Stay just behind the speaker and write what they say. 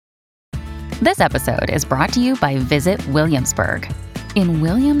This episode is brought to you by Visit Williamsburg. In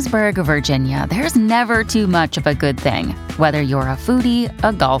Williamsburg, Virginia, there's never too much of a good thing. Whether you're a foodie,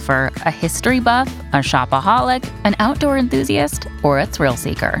 a golfer, a history buff, a shopaholic, an outdoor enthusiast, or a thrill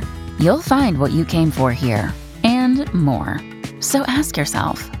seeker, you'll find what you came for here and more. So ask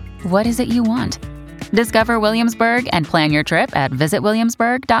yourself, what is it you want? Discover Williamsburg and plan your trip at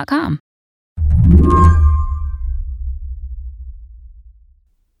visitwilliamsburg.com.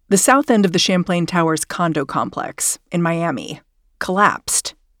 The south end of the Champlain Towers condo complex in Miami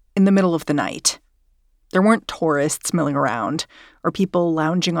collapsed in the middle of the night. There weren't tourists milling around or people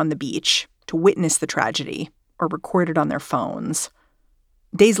lounging on the beach to witness the tragedy or record it on their phones.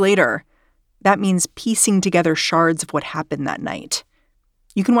 Days later, that means piecing together shards of what happened that night.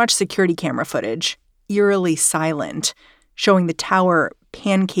 You can watch security camera footage, eerily silent, showing the tower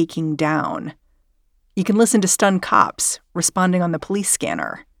pancaking down. You can listen to stunned cops responding on the police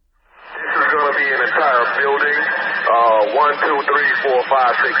scanner. This is going to be an entire building. 1, 2, 3, 4,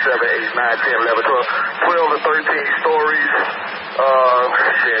 5, 6, 7, 8, 9, 10, 11, 12, 12 to 13 stories.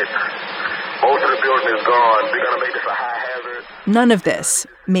 Most of the building is gone. They're going to make this a high hazard. None of this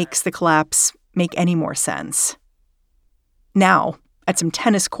makes the collapse make any more sense. Now, at some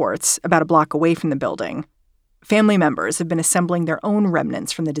tennis courts about a block away from the building, family members have been assembling their own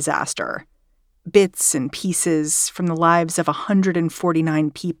remnants from the disaster. Bits and pieces from the lives of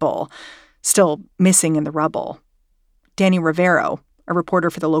 149 people still missing in the rubble. Danny Rivero, a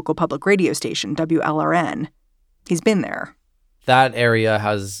reporter for the local public radio station, WLRN, he's been there. That area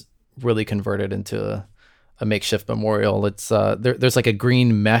has really converted into a makeshift memorial. It's there's like a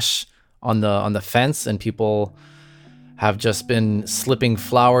green mesh on the fence, and people have just been slipping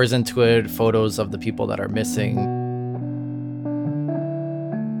flowers into it, photos of the people that are missing.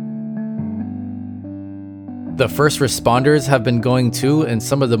 The first responders have been going too, and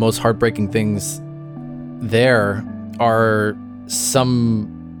some of the most heartbreaking things there are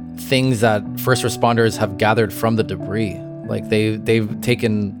some things that first responders have gathered from the debris. Like they've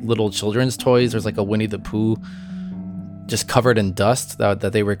taken little children's toys. There's like a Winnie the Pooh just covered in dust that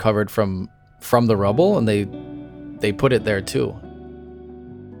they recovered from the rubble, and they put it there too.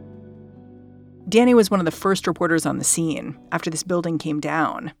 Danny was one of the first reporters on the scene after this building came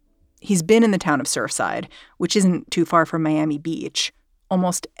down. He's been in the town of Surfside, which isn't too far from Miami Beach,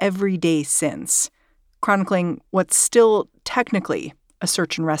 almost every day since, chronicling what's still technically a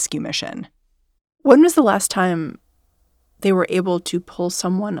search and rescue mission. When was the last time they were able to pull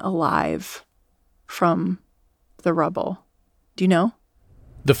someone alive from the rubble? Do you know?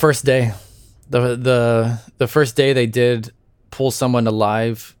 The first day. The first day they did pull someone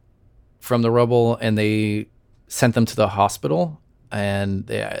alive from the rubble, and they sent them to the hospital, and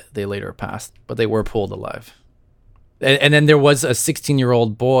they later passed, but they were pulled alive. And then there was a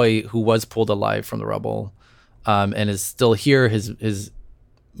 16-year-old boy who was pulled alive from the rubble, and is still here. His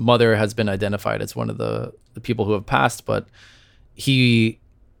mother has been identified as one of the people who have passed, but he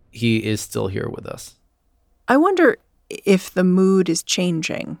is still here with us. I wonder if the mood is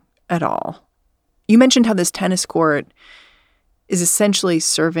changing at all. You mentioned how this tennis court is essentially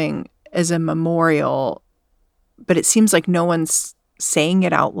serving as a memorial, but it seems like no one's saying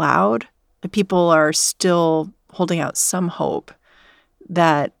it out loud. People are still holding out some hope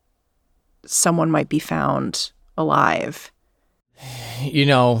that someone might be found alive. You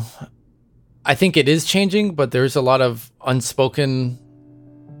know, I think it is changing, but there's a lot of unspoken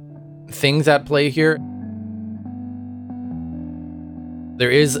things at play here. There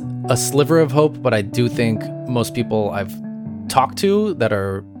is a sliver of hope, but I do think most people I've talked to that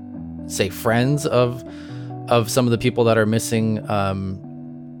are, say, friends of some of the people that are missing,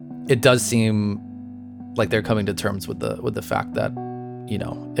 it does seem like they're coming to terms with the fact that, you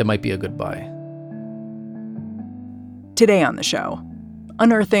know, it might be a goodbye. Today on the show,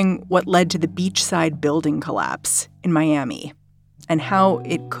 unearthing what led to the beachside building collapse in Miami and how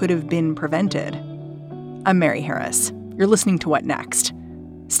it could have been prevented. I'm Mary Harris. You're listening to What Next?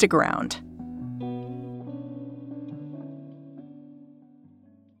 Stick around.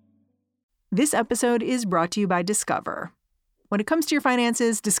 This episode is brought to you by Discover. When it comes to your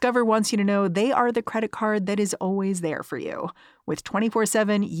finances, Discover wants you to know they are the credit card that is always there for you. With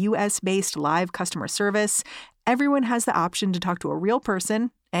 24/7 U.S.-based live customer service, everyone has the option to talk to a real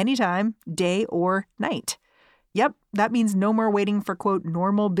person anytime, day or night. Yep, that means no more waiting for, quote,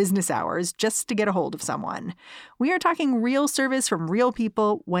 normal business hours just to get a hold of someone. We are talking real service from real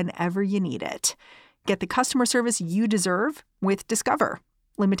people whenever you need it. Get the customer service you deserve with Discover.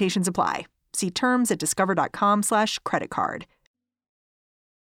 Limitations apply. See terms at discover.com/creditcard.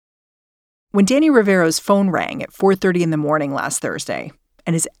 When Danny Rivero's phone rang at 4:30 in the morning last Thursday,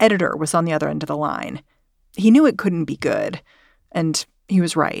 and his editor was on the other end of the line. He knew it couldn't be good, and he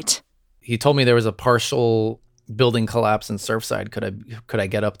was right. He told me there was a partial building collapse in Surfside. Could I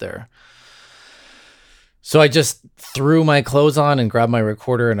get up there? So I just threw my clothes on and grabbed my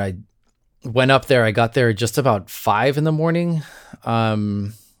recorder, and I went up there. I got there just about 5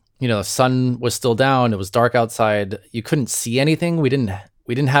 a.m. The sun was still down. It was dark outside. You couldn't see anything. We didn't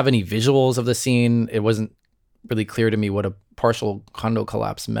have any visuals of the scene. It wasn't really clear to me what a partial condo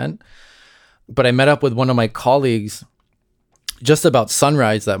collapse meant. But I met up with one of my colleagues just about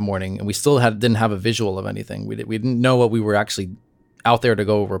sunrise that morning, and we still didn't have a visual of anything. We didn't know what we were actually out there to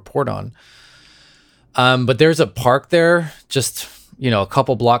go report on. But there's a park there, just a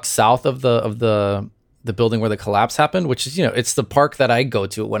couple blocks south of the building where the collapse happened, which is it's the park that I go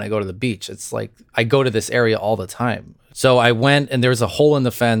to when I go to the beach. It's like I go to this area all the time. So I went, and there's a hole in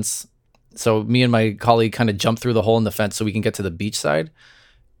the fence. So me and my colleague kind of jumped through the hole in the fence so we can get to the beach side,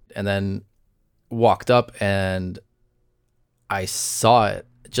 and then walked up, and I saw it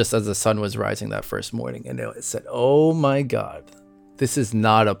just as the sun was rising that first morning, and it said, "Oh my God, this is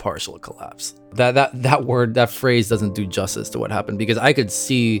not a partial collapse." That phrase doesn't do justice to what happened, because I could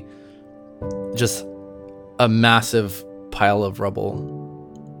see just a massive pile of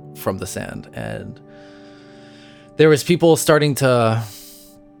rubble from the sand, and there was people starting to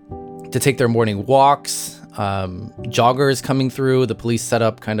take their morning walks, joggers coming through. The police set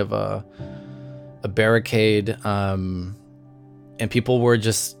up kind of a barricade, and people were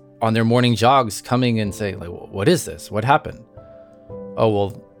just on their morning jogs coming and saying, like, "What is this? What happened?" "Oh,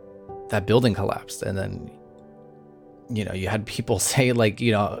 well, that building collapsed." And then, you had people say,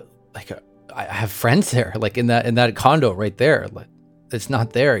 I have friends there, like in that condo right there. Like, it's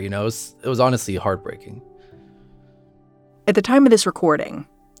not there, It was honestly heartbreaking. At the time of this recording,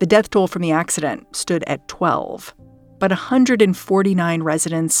 the death toll from the accident stood at 12, but 149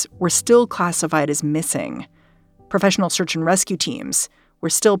 residents were still classified as missing. Professional search and rescue teams were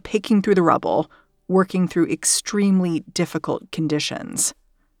still picking through the rubble, working through extremely difficult conditions.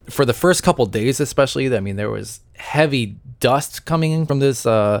 For the first couple of days, especially, there was heavy dust coming in from this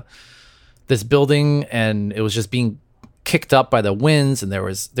building, and it was just being kicked up by the winds, and there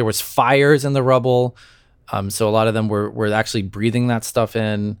was fires in the rubble. So a lot of them were actually breathing that stuff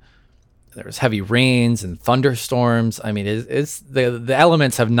in. There was heavy rains and thunderstorms. It's the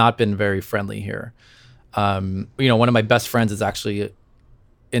elements have not been very friendly here. One of my best friends is actually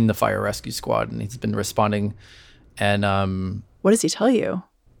in the fire rescue squad, and he's been responding. And what does he tell you?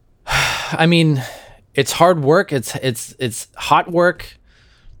 It's hard work. It's hot work.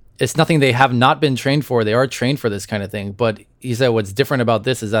 It's nothing they have not been trained for. They are trained for this kind of thing. But he said what's different about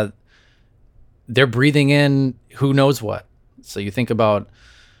this is that they're breathing in who knows what. So you think about,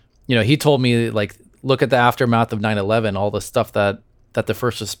 he told me, like, look at the aftermath of 9/11, all the stuff that the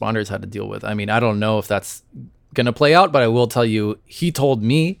first responders had to deal with. I don't know if that's going to play out, but I will tell you, he told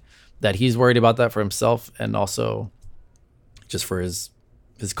me that he's worried about that for himself, and also just for his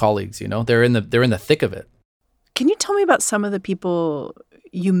colleagues. They're in the thick of it. Can you tell me about some of the people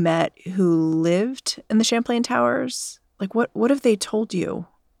you met who lived in the Champlain Towers? Like, what have they told you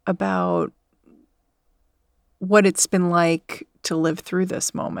about what it's been like to live through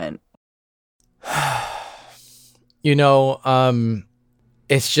this moment?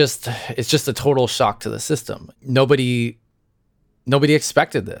 It's just a total shock to the system. Nobody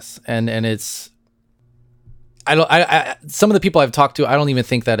expected this, and it's some of the people I've talked to, I don't even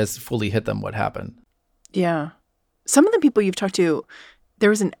think that has fully hit them what happened. Yeah. Some of the people you've talked to, there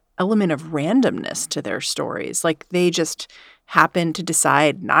was an element of randomness to their stories. Like, they just happened to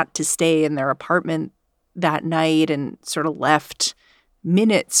decide not to stay in their apartment that night and sort of left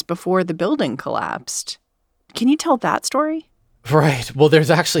minutes before the building collapsed. Can you tell that story? Right. Well,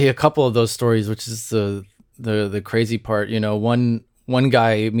 there's actually a couple of those stories, which is the crazy part. One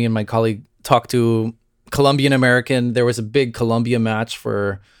guy, me and my colleague talked to, Colombian American. There was a big Colombia match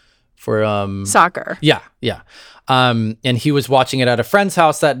for soccer. Yeah. And he was watching it at a friend's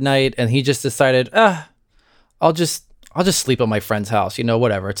house that night, and he just decided, I'll just sleep at my friend's house.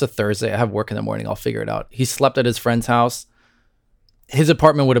 Whatever. It's a Thursday. I have work in the morning. I'll figure it out. He slept at his friend's house. His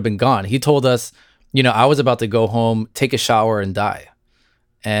apartment would have been gone. He told us, I was about to go home, take a shower, and die.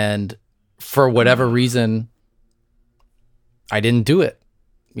 And for whatever reason, I didn't do it,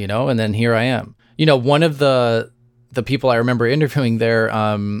 and then here I am. One of the people I remember interviewing there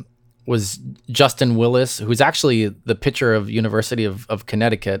was Justin Willis, who's actually the pitcher of University of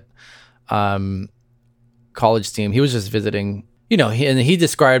Connecticut college team. He was just visiting, he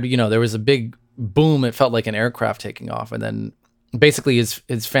described, there was a big boom. It felt like an aircraft taking off. And then basically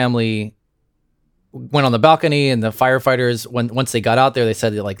his family went on the balcony, and the firefighters, once they got out there, they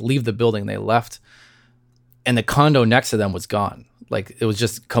said they like leave the building. They left, and the condo next to them was gone. Like it was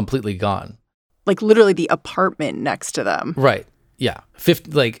just completely gone. Like literally the apartment next to them. Right. Yeah.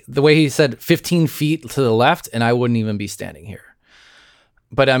 Like the way he said, 15 feet to the left, and I wouldn't even be standing here.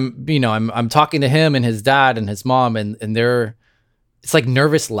 But I'm talking to him and his dad and his mom, and it's like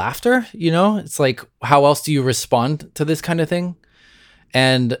nervous laughter, It's like, how else do you respond to this kind of thing?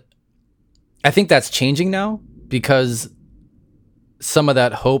 And I think that's changing now, because some of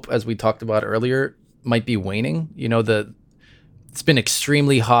that hope, as we talked about earlier, might be waning. It's been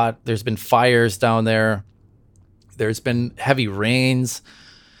extremely hot. There's been fires down there. There's been heavy rains.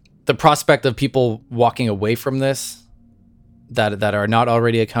 The prospect of people walking away from this that are not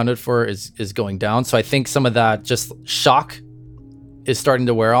already accounted for is going down. So I think some of that just shock is starting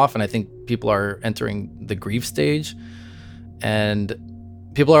to wear off, and I think people are entering the grief stage, and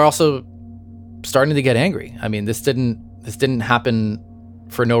people are also starting to get angry. I mean, this didn't happen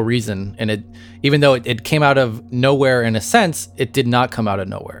for no reason, and even though it came out of nowhere in a sense, it did not come out of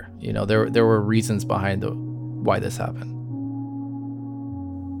nowhere. There were reasons behind why this happened.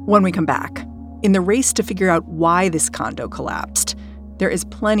 When we come back, in the race to figure out why this condo collapsed, there is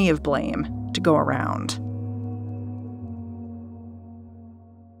plenty of blame to go around.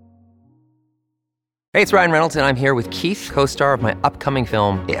 Hey, it's Ryan Reynolds, and I'm here with Keith, co-star of my upcoming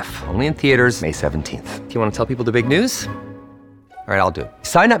film, If, only in theaters May 17th. Do you want to tell people the big news? All right, I'll do it.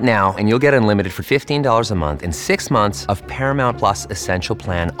 Sign up now and you'll get unlimited for $15 a month and 6 months of Paramount Plus Essential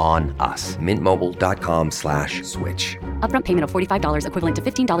Plan on us. MintMobile.com/switch. Upfront payment of $45 equivalent to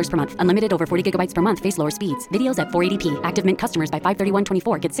 $15 per month. Unlimited over 40 gigabytes per month. Face lower speeds. Videos at 480p. Active Mint customers by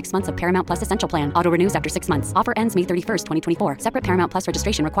 531.24 get 6 months of Paramount Plus Essential Plan. Auto renews after 6 months. Offer ends May 31st, 2024. Separate Paramount Plus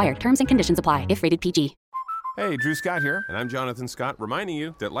registration required. Terms and conditions apply if rated PG. Hey, Drew Scott here, and I'm Jonathan Scott, reminding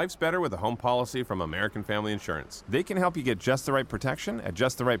you that life's better with a home policy from American Family Insurance. They can help you get just the right protection at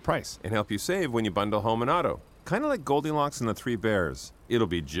just the right price and help you save when you bundle home and auto. Kind of like Goldilocks and the Three Bears. It'll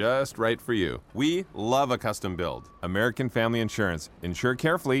be just right for you. We love a custom build. American Family Insurance. Insure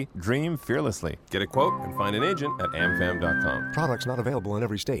carefully, dream fearlessly. Get a quote and find an agent at amfam.com. Products not available in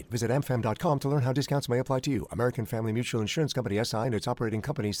every state. Visit amfam.com to learn how discounts may apply to you. American Family Mutual Insurance Company, SI, and its operating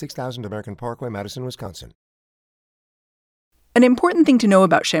company, 6000 American Parkway, Madison, Wisconsin. An important thing to know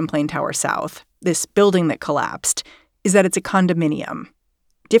about Champlain Tower South, this building that collapsed, is that it's a condominium.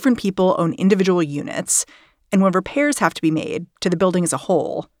 Different people own individual units, and when repairs have to be made to the building as a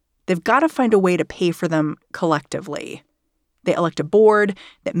whole, they've got to find a way to pay for them collectively. They elect a board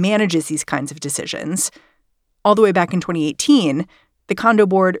that manages these kinds of decisions. All the way back in 2018, the condo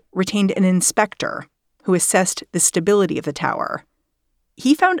board retained an inspector who assessed the stability of the tower.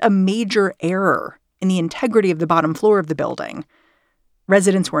 He found a major error in the integrity of the bottom floor of the building.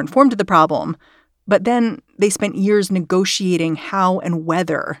 Residents were informed of the problem, but then they spent years negotiating how and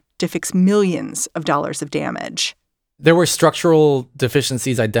whether to fix millions of dollars of damage. There were structural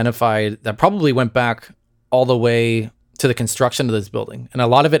deficiencies identified that probably went back all the way to the construction of this building. And a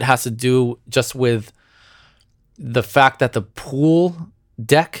lot of it has to do just with the fact that the pool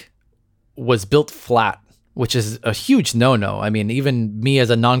deck was built flat, which is a huge no-no. I mean, even me as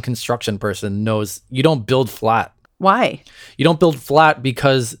a non-construction person knows you don't build flat. Why? You don't build flat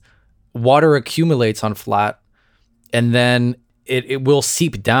because water accumulates on flat, and then it will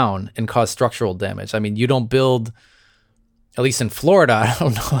seep down and cause structural damage. I mean, you don't build, at least in Florida, I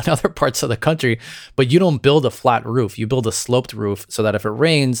don't know in other parts of the country, but you don't build a flat roof. You build a sloped roof so that if it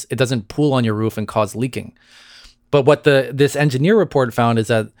rains, it doesn't pool on your roof and cause leaking. But what this engineer report found is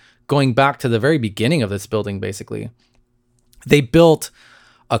that going back to the very beginning of this building, basically, they built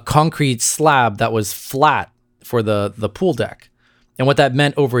a concrete slab that was flat for the pool deck. And what that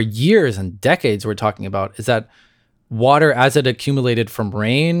meant over years and decades we're talking about is that water, as it accumulated from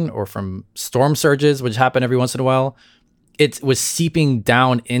rain or from storm surges, which happen every once in a while, it was seeping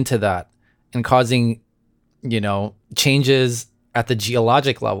down into that and causing, changes at the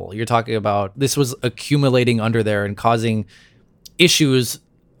geologic level. You're talking about this was accumulating under there and causing issues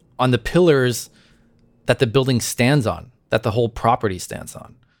on the pillars that the building stands on, that the whole property stands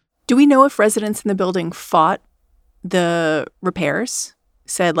on. Do we know if residents in the building fought the repairs?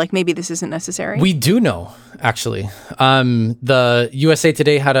 Said, maybe this isn't necessary? We do know, actually. The USA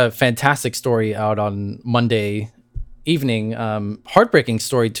Today had a fantastic story out on Monday evening. Heartbreaking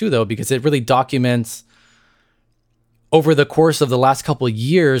story, too, though, because it really documents over the course of the last couple of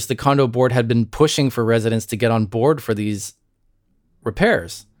years, the condo board had been pushing for residents to get on board for these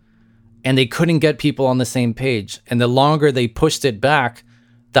repairs. And they couldn't get people on the same page. And the longer they pushed it back,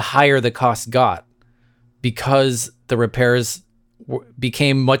 the higher the cost got because the repairs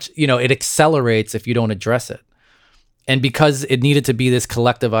became much, it accelerates if you don't address it. And because it needed to be this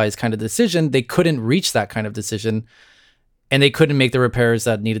collectivized kind of decision, they couldn't reach that kind of decision, and they couldn't make the repairs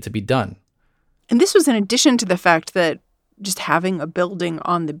that needed to be done. And this was in addition to the fact that just having a building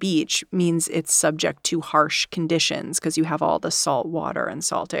on the beach means it's subject to harsh conditions because you have all the salt water and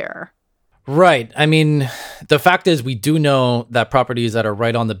salt air. Right. I mean, the fact is we do know that properties that are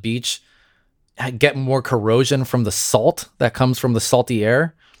right on the beach get more corrosion from the salt that comes from the salty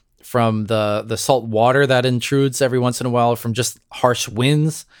air, from the salt water that intrudes every once in a while, from just harsh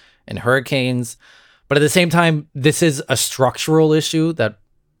winds and hurricanes. But at the same time, this is a structural issue that,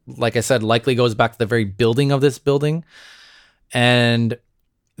 like I said, likely goes back to the very building of this building. And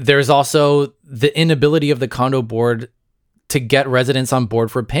there's also the inability of the condo board to get residents on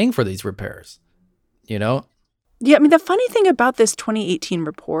board for paying for these repairs, Yeah, I mean, the funny thing about this 2018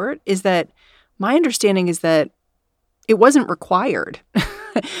 report is that my understanding is that it wasn't required.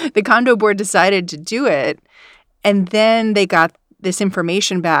 The condo board decided to do it, and then they got this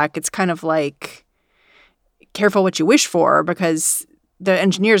information back. It's kind of like, careful what you wish for, because the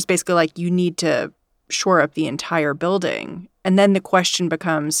engineer's basically like, you need to shore up the entire building. And then the question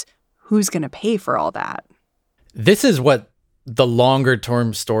becomes, who's going to pay for all that? This is what the longer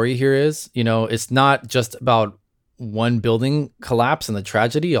term story here is. It's not just about one building collapse and the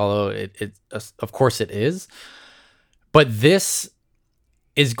tragedy, although it of course it is. But this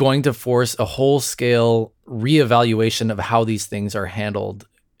is going to force a whole scale reevaluation of how these things are handled,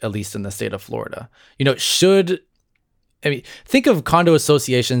 at least in the state of Florida. Think of condo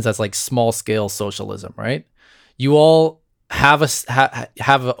associations as like small scale socialism, right? You all have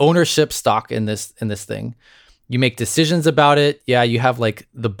a ownership stock in this thing. You make decisions about it. Yeah, you have like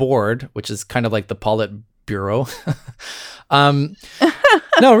the board, which is kind of like the Politburo.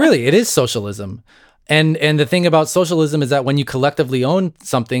 No, really, it is socialism. And the thing about socialism is that when you collectively own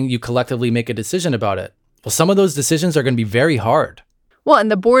something, you collectively make a decision about it. Well, some of those decisions are going to be very hard. Well,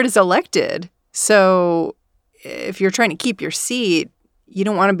 and the board is elected. So if you're trying to keep your seat, you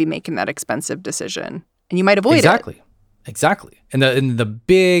don't want to be making that expensive decision, and you might avoid it. Exactly. And the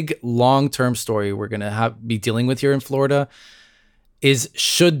big long-term story we're going to be dealing with here in Florida is,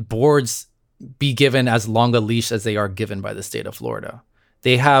 should boards be given as long a leash as they are given by the state of Florida?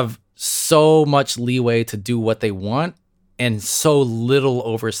 They have so much leeway to do what they want and so little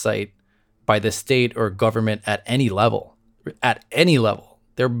oversight by the state or government at any level. At any level.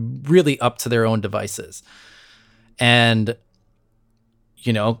 They're really up to their own devices. And,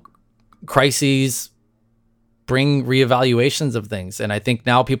 crises bring reevaluations of things. And I think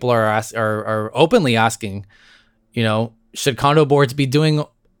now people are openly asking, should condo boards be doing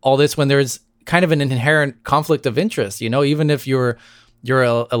all this when there's kind of an inherent conflict of interest? Even if you're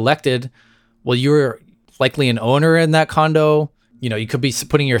elected, well, you're likely an owner in that condo. You could be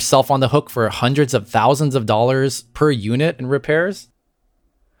putting yourself on the hook for hundreds of thousands of dollars per unit in repairs.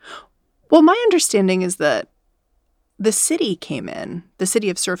 Well, my understanding is that the city came in, the city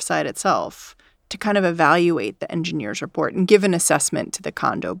of Surfside itself, to kind of evaluate the engineer's report and give an assessment to the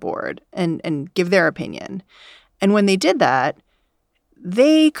condo board and give their opinion. And when they did that,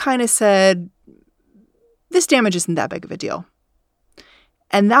 they kind of said, this damage isn't that big of a deal.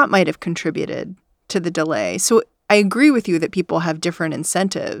 And that might have contributed to the delay. So I agree with you that people have different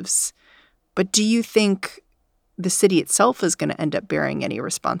incentives, but do you think the city itself is going to end up bearing any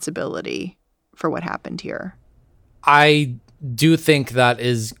responsibility for what happened here? I do think that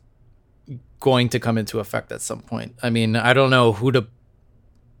is going to come into effect at some point. I mean, I don't know who to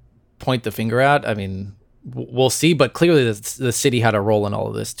point the finger at. I mean, we'll see, but clearly the city had a role in all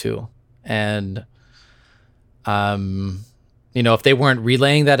of this too. And, if they weren't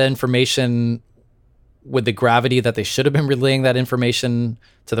relaying that information with the gravity that they should have been relaying that information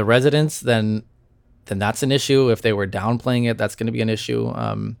to the residents, then that's an issue. If they were downplaying it, that's going to be an issue.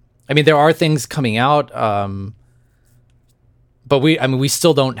 There are things coming out, but we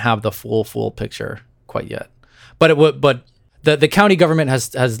still don't have the full picture quite yet. But the county government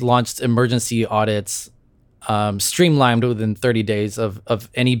has launched emergency audits, streamlined within 30 days of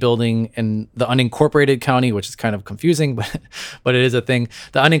any building in the unincorporated county, which is kind of confusing, but it is a thing.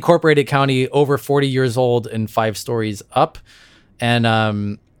 The unincorporated county over 40 years old and 5 stories up.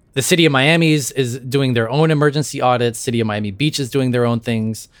 And the city of Miami is doing their own emergency audits. City of Miami Beach is doing their own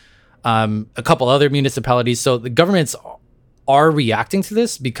things. A couple other municipalities. So the governments are reacting to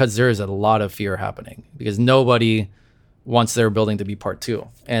this because there is a lot of fear happening, because nobody wants their building to be part 2.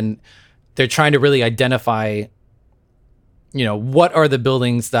 And they're trying to really identify, what are the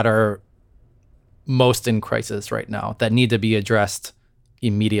buildings that are most in crisis right now that need to be addressed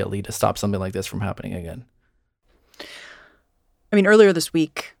immediately to stop something like this from happening again. I mean, earlier this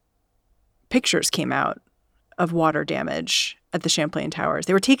week, pictures came out of water damage at the Champlain Towers.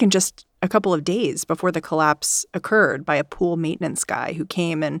 They were taken just a couple of days before the collapse occurred by a pool maintenance guy who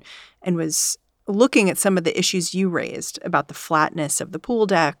came and was looking at some of the issues you raised about the flatness of the pool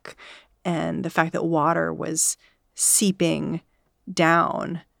deck and the fact that water was seeping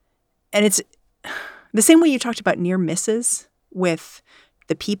down. And it's the same way you talked about near misses with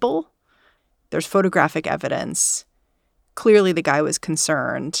the people. There's photographic evidence. Clearly, the guy was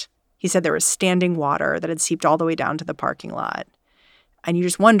concerned. He said there was standing water that had seeped all the way down to the parking lot. And you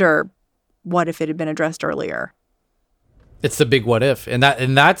just wonder, what if it had been addressed earlier? It's the big what if. And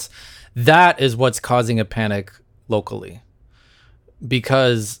that is what's causing a panic locally.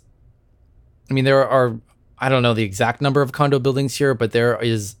 Because, I mean, there are, I don't know the exact number of condo buildings here, but there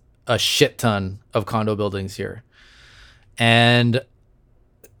is a shit ton of condo buildings here. And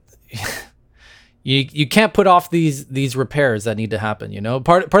you can't put off these repairs that need to happen, you know?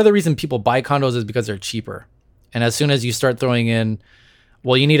 Part of the reason people buy condos is because they're cheaper. And as soon as you start throwing in,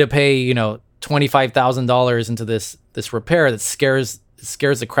 well, you need to pay, you know, $25,000 into this repair, that scares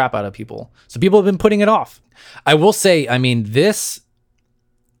the crap out of people. So people have been putting it off. I will say, I mean, this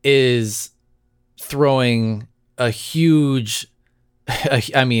is throwing a huge,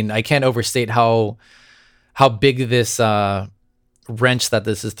 I mean, I can't overstate how big this wrench that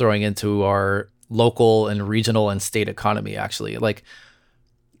this is throwing into our local and regional and state economy, actually. Like,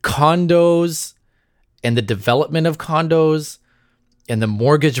 condos and the development of condos and the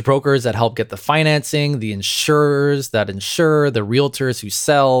mortgage brokers that help get the financing, the insurers that insure, the realtors who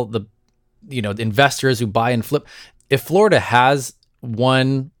sell, the investors who buy and flip. If Florida has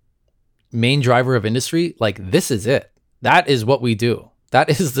one main driver of industry, like, this is it. That is what we do. That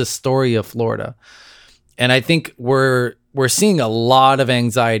is the story of Florida. And I think we're seeing a lot of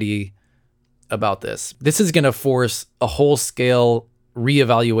anxiety about this. This is going to force a whole scale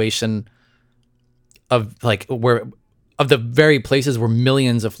reevaluation of the very places where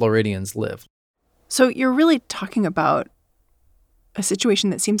millions of Floridians live. So you're really talking about a situation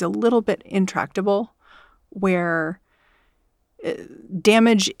that seems a little bit intractable, where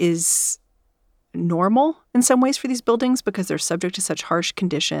damage is normal in some ways for these buildings because they're subject to such harsh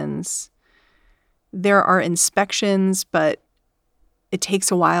conditions. There are inspections, but it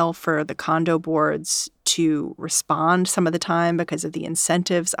takes a while for the condo boards to respond some of the time because of the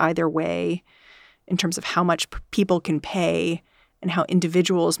incentives either way in terms of how much people can pay and how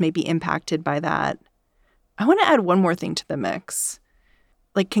individuals may be impacted by that. I want to add one more thing to the mix.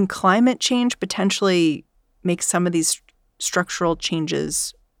 Like, can climate change potentially make some of these structural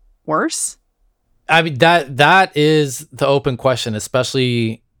changes worse? I mean, that is the open question,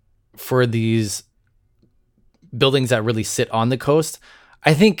 especially for these buildings that really sit on the coast.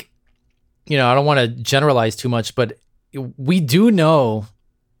 I think, I don't want to generalize too much, but we do know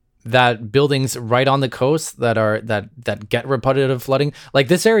that buildings right on the coast that get repetitive flooding, like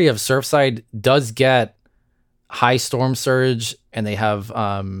this area of Surfside, does get high storm surge, and they have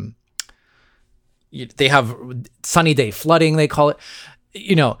sunny day flooding, they call it.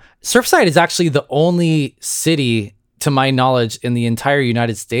 Surfside is actually the only city, to my knowledge, in the entire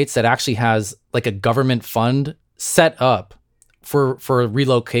United States that actually has like a government fund set up for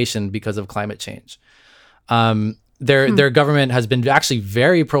relocation because of climate change. Their government has been actually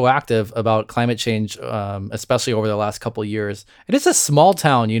very proactive about climate change, especially over the last couple of years. It is a small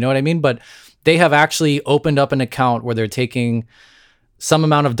town, you know what I mean? But they have actually opened up an account where they're taking some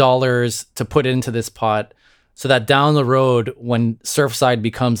amount of dollars to put into this pot so that down the road, when Surfside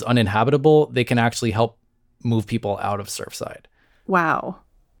becomes uninhabitable, they can actually help move people out of Surfside. Wow.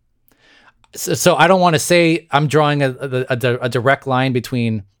 So I don't want to say I'm drawing a direct line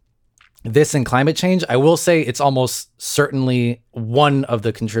between this and climate change. I will say it's almost certainly one of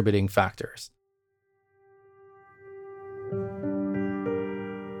the contributing factors.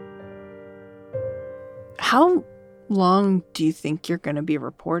 How long do you think you're going to be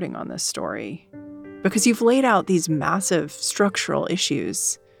reporting on this story? Because you've laid out these massive structural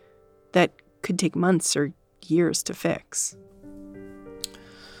issues that could take months or years to fix.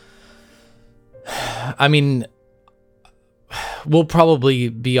 I mean, we'll probably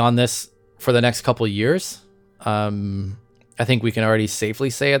be on this for the next couple of years. I think we can already safely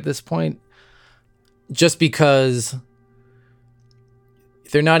say at this point, just because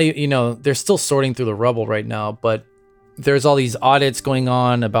they're not, they're still sorting through the rubble right now, but there's all these audits going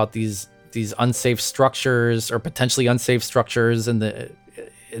on about these unsafe structures or potentially unsafe structures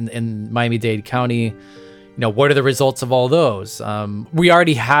in Miami-Dade County. What are the results of all those? We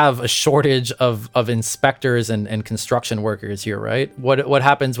already have a shortage of inspectors and construction workers here, right? What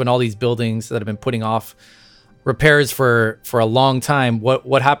happens when all these buildings that have been putting off repairs for a long time.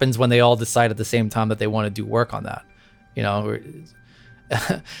 What happens when they all decide at the same time that they want to do work on that? You know,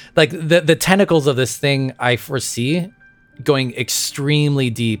 like the tentacles of this thing I foresee going extremely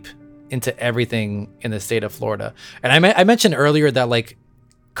deep into everything in the state of Florida. And I mentioned earlier that like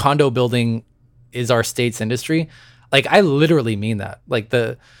condo building is our state's industry. Like I literally mean that. Like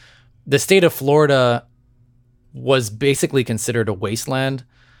the state of Florida was basically considered a wasteland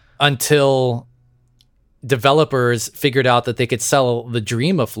until developers figured out that they could sell the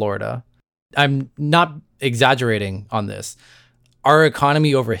dream of Florida. I'm not exaggerating on this. Our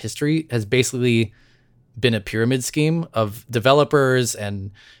economy over history has basically been a pyramid scheme of developers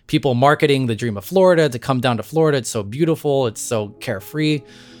and people marketing the dream of Florida to come down to Florida. It's so beautiful. It's so carefree.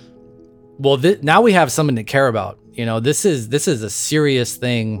 Well, now we have something to care about. You know, this is a serious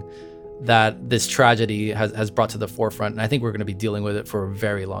thing that this tragedy has brought to the forefront. And I think we're going to be dealing with it for a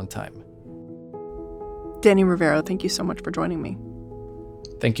very long time. Danny Rivero, thank you so much for joining me.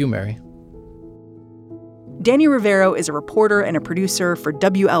 Thank you, Mary. Danny Rivero is a reporter and a producer for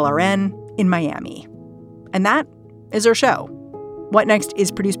WLRN in Miami. And that is our show. What Next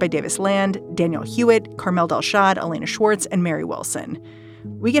is produced by Davis Land, Daniel Hewitt, Carmel Delshad, Elena Schwartz, and Mary Wilson.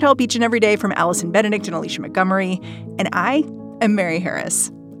 We get help each and every day from Allison Benedict and Alicia Montgomery. And I am Mary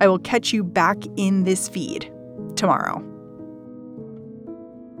Harris. I will catch you back in this feed tomorrow.